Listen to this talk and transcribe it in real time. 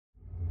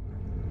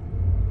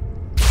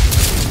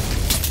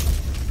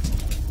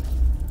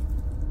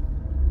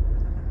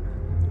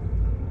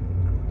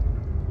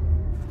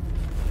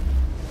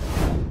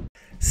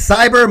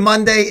Cyber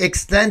Monday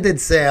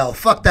extended sale.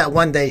 Fuck that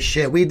one day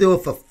shit. We do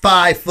it for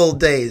 5 full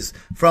days.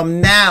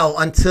 From now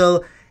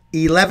until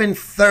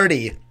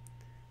 11:30,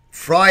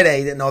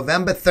 Friday,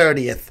 November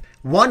 30th,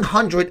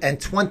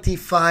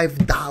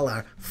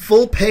 $125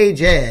 full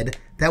page ad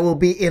that will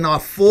be in our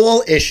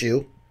fall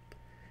issue.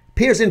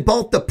 Appears in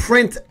both the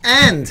print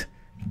and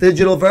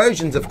digital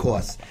versions, of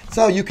course.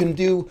 So you can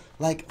do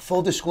like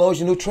Full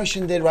Disclosure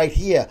Nutrition did right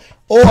here,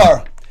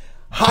 or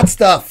Hot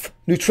Stuff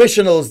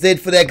Nutritionals did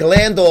for their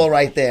gland oil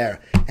right there.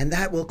 And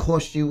that will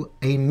cost you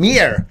a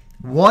mere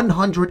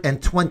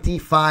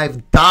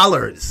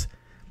 $125.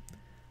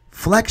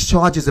 Flex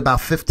charges about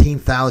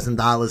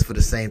 $15,000 for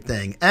the same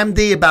thing.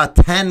 MD about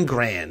 10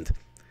 grand.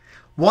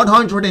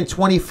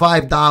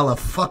 $125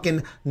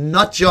 fucking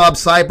nut job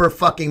Cyber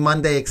fucking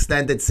Monday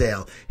extended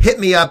sale. Hit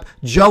me up,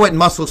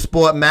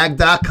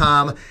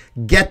 joe@musclesportmag.com.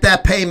 Get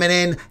that payment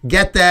in,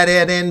 get that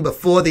ad in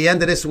before the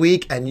end of this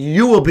week, and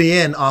you will be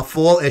in our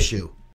fall issue.